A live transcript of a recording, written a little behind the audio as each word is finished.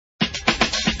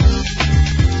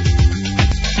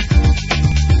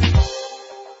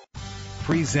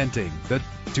Presenting the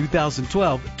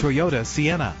 2012 Toyota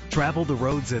Sienna. Travel the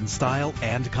roads in style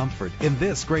and comfort in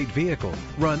this great vehicle.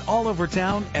 Run all over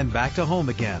town and back to home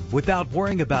again without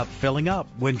worrying about filling up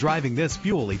when driving this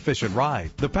fuel-efficient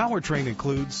ride. The powertrain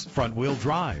includes front-wheel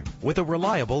drive with a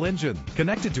reliable engine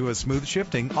connected to a smooth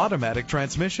shifting automatic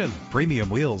transmission. Premium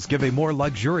wheels give a more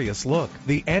luxurious look.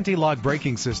 The anti-lock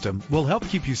braking system will help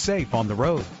keep you safe on the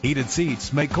road. Heated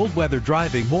seats make cold weather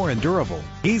driving more endurable.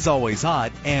 He's always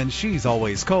hot and she's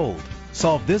always cold.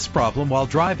 Solve this problem while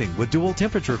driving with dual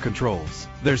temperature controls.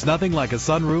 There's nothing like a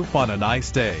sunroof on a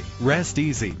nice day. Rest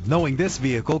easy knowing this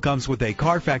vehicle comes with a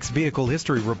Carfax Vehicle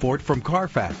History Report from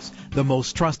Carfax, the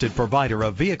most trusted provider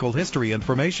of vehicle history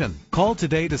information. Call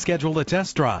today to schedule a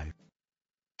test drive.